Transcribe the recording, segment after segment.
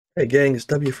Hey gang, it's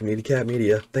W from Cat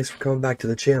Media. Thanks for coming back to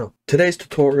the channel. Today's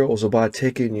tutorial is about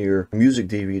taking your music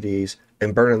DVDs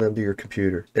and burning them to your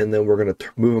computer. And then we're going to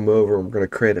move them over and we're going to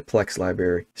create a Plex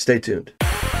library. Stay tuned.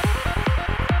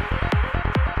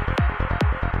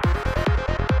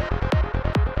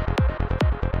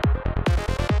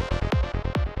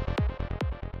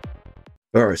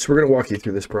 Alright, so we're going to walk you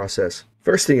through this process.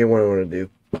 First thing you want to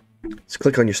do is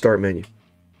click on your start menu.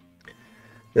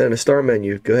 Then in the start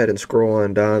menu, go ahead and scroll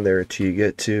on down there until you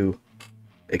get to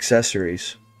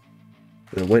accessories,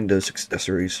 the Windows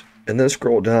accessories, and then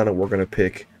scroll down and we're going to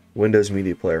pick Windows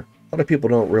Media Player. A lot of people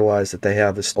don't realize that they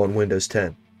have this on Windows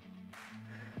 10.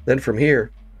 Then from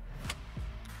here,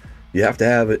 you have to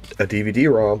have a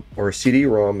DVD-ROM or a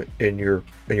CD-ROM in your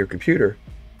computer.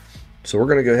 So we're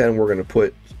going to go ahead and we're going to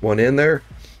put one in there,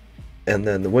 and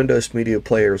then the Windows Media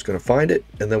Player is going to find it,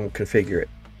 and then we'll configure it.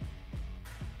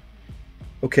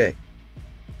 Okay,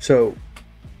 so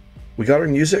we got our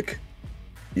music.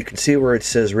 You can see where it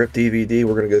says RIP DVD.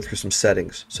 We're going to go through some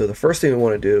settings. So the first thing we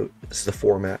want to do is the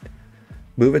format.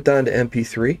 Move it down to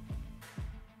MP3.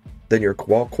 Then your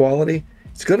quality.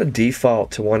 It's going to default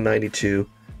to 192.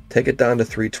 Take it down to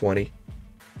 320.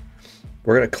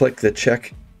 We're going to click the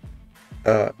check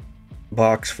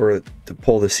box to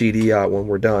pull the CD out when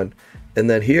we're done. And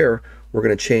then here, we're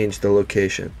going to change the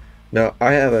location. Now,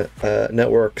 I have a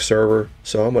network server,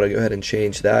 so I'm going to go ahead and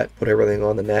change that, put everything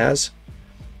on the NAS.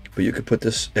 But you could put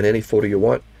this in any folder you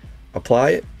want, apply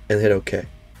it, and hit OK.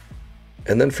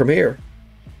 And then from here,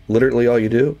 literally all you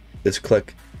do is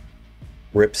click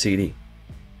RIP CD.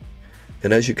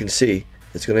 And as you can see,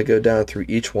 it's going to go down through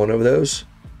each one of those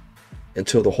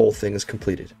until the whole thing is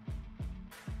completed.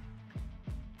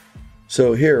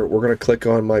 So here, we're going to click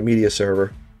on my media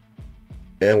server.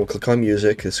 And we'll click on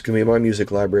music. It's going to be my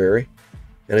music library.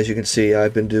 And as you can see,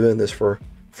 I've been doing this for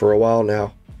a while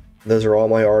now. Those are all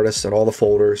my artists and all the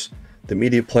folders. The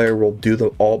media player will do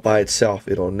them all by itself.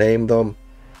 It'll name them,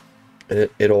 and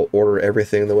it'll order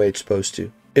everything the way it's supposed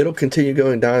to. It'll continue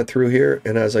going down through here,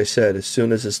 and as I said, as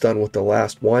soon as it's done with the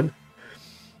last one,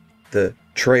 the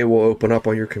tray will open up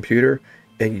on your computer,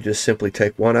 and you just simply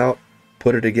take one out,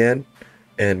 put it again,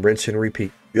 and rinse and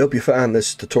repeat. We hope you found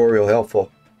this tutorial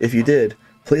helpful. If you did,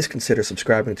 please consider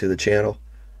subscribing to the channel.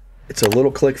 It's a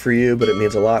little click for you, but it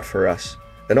means a lot for us.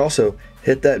 And also,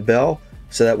 hit that bell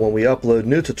so that when we upload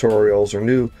new tutorials or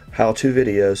new how-to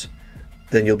videos,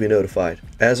 then you'll be notified.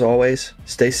 As always,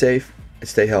 stay safe and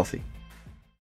stay healthy.